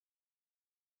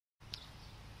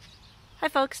Hi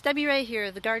folks, Debbie Ray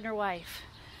here, the gardener wife.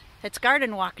 It's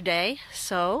garden walk day,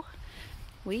 so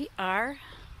we are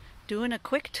doing a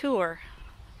quick tour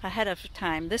ahead of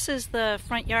time. This is the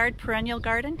front yard perennial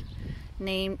garden,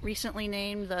 recently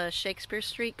named the Shakespeare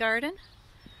Street Garden,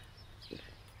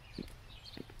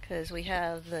 because we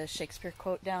have the Shakespeare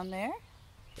quote down there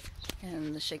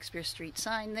and the Shakespeare Street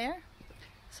sign there,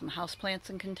 some houseplants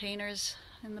and containers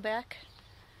in the back,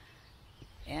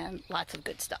 and lots of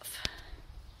good stuff.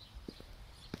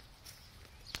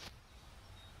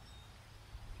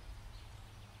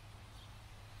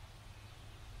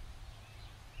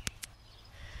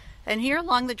 And here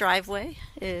along the driveway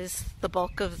is the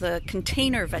bulk of the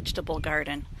container vegetable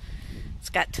garden. It's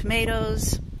got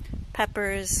tomatoes,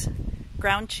 peppers,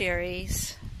 ground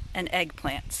cherries, and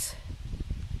eggplants.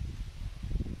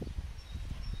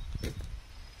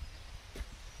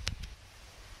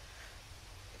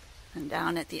 And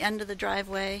down at the end of the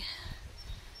driveway,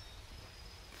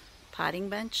 potting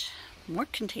bench, more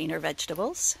container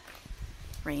vegetables,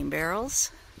 rain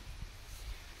barrels,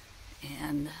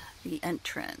 and the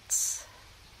entrance.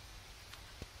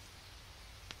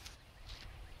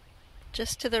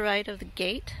 Just to the right of the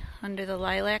gate, under the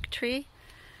lilac tree,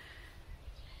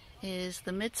 is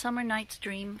the Midsummer Night's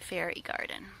Dream Fairy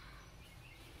Garden,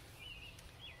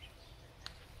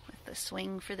 with the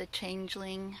swing for the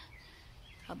changeling,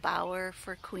 a bower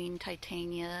for Queen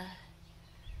Titania,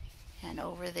 and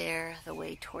over there the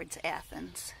way towards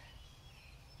Athens.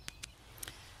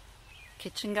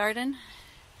 Kitchen garden,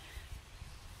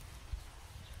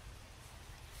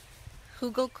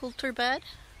 hugel kulter bed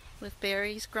with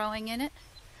berries growing in it,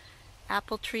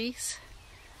 apple trees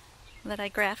that I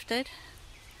grafted,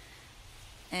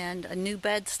 and a new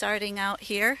bed starting out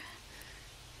here,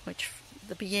 which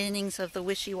the beginnings of the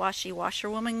Wishy, Washy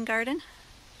washerwoman garden.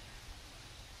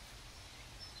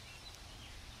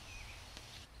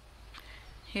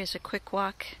 Here's a quick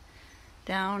walk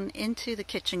down into the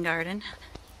kitchen garden.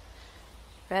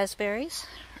 Raspberries,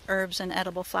 herbs and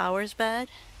edible flowers bed,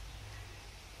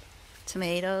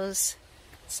 tomatoes,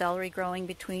 celery growing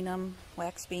between them,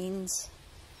 wax beans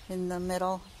in the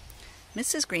middle,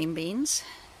 Mrs. Green Beans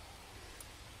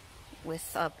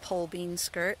with a pole bean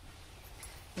skirt,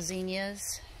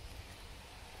 zinnias,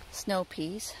 snow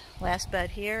peas. Last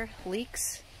bed here,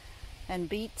 leeks and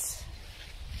beets,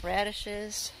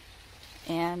 radishes,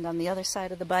 and on the other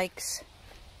side of the bikes,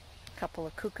 a couple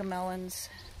of cucamelons.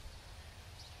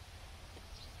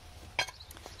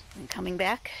 And coming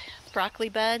back, broccoli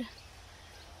bed,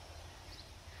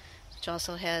 which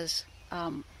also has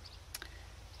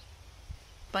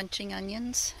bunching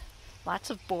onions, lots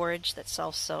of borage that's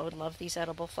self-sowed. Love these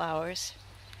edible flowers.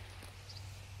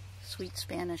 Sweet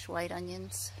Spanish white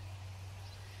onions,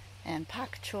 and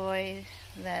pak choy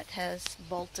that has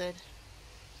bolted.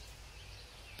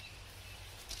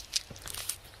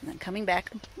 And then coming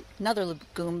back, another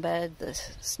legume bed, the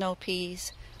snow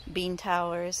peas, bean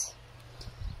towers,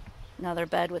 another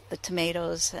bed with the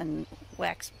tomatoes and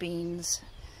wax beans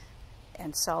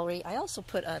and celery. I also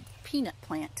put a peanut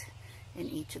plant in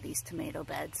each of these tomato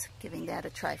beds, giving that a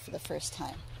try for the first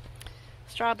time.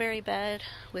 Strawberry bed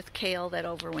with kale that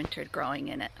overwintered growing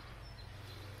in it.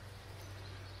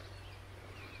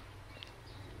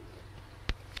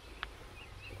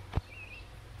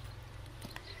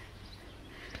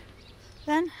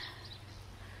 Then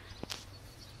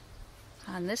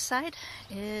on this side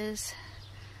is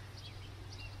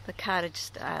the cottage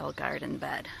style garden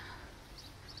bed.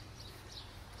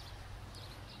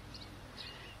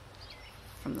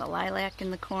 From the lilac in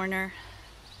the corner.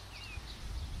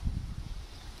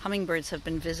 Hummingbirds have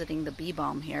been visiting the bee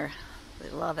balm here. They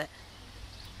love it.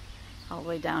 All the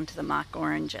way down to the mock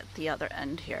orange at the other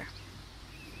end here.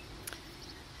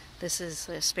 This is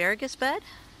the asparagus bed.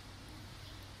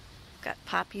 Got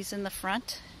poppies in the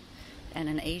front and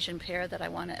an Asian pear that I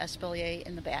want to espalier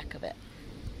in the back of it.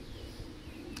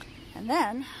 And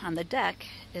then on the deck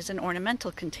is an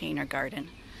ornamental container garden,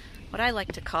 what I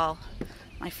like to call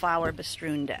my flower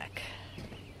bestrewn deck.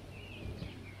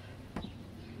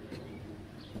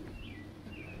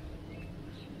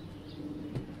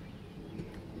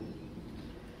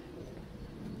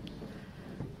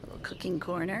 Little cooking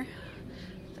corner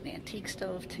with an antique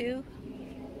stove too.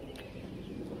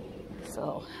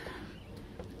 So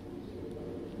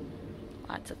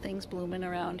lots of things blooming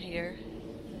around here.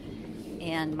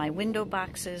 And my window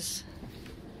boxes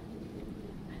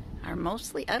are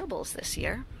mostly edibles this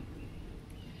year.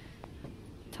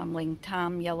 Tumbling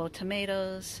Tom yellow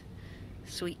tomatoes,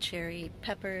 sweet cherry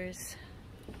peppers.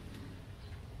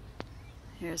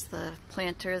 Here's the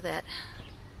planter that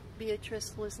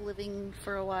Beatrice was living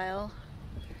for a while.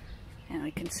 And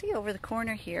we can see over the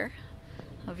corner here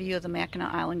a view of the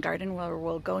Mackinac Island Garden where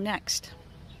we'll go next.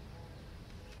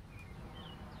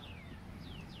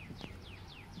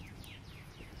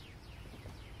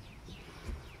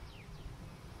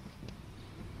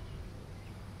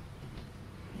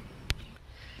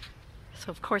 So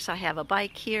of course I have a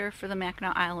bike here for the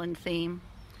Mackinac Island theme,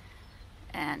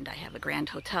 and I have a Grand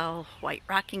Hotel white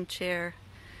rocking chair,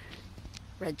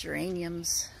 red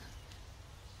geraniums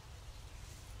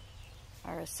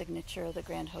are a signature of the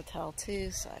Grand Hotel too,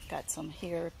 so I've got some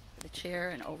here, the chair,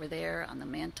 and over there on the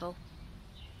mantle.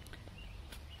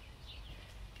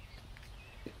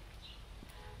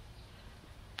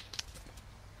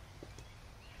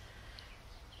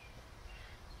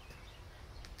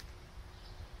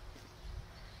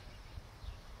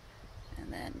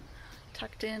 And then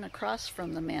tucked in across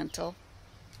from the mantle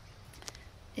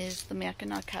is the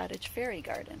Mackinac Cottage fairy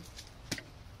garden,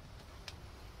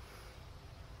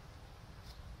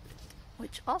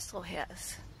 which also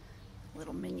has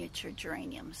little miniature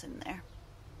geraniums in there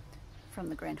from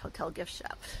the Grand Hotel gift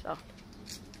shop. So,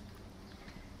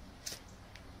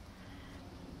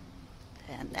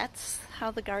 and that's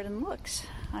how the garden looks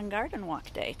on Garden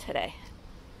Walk Day today.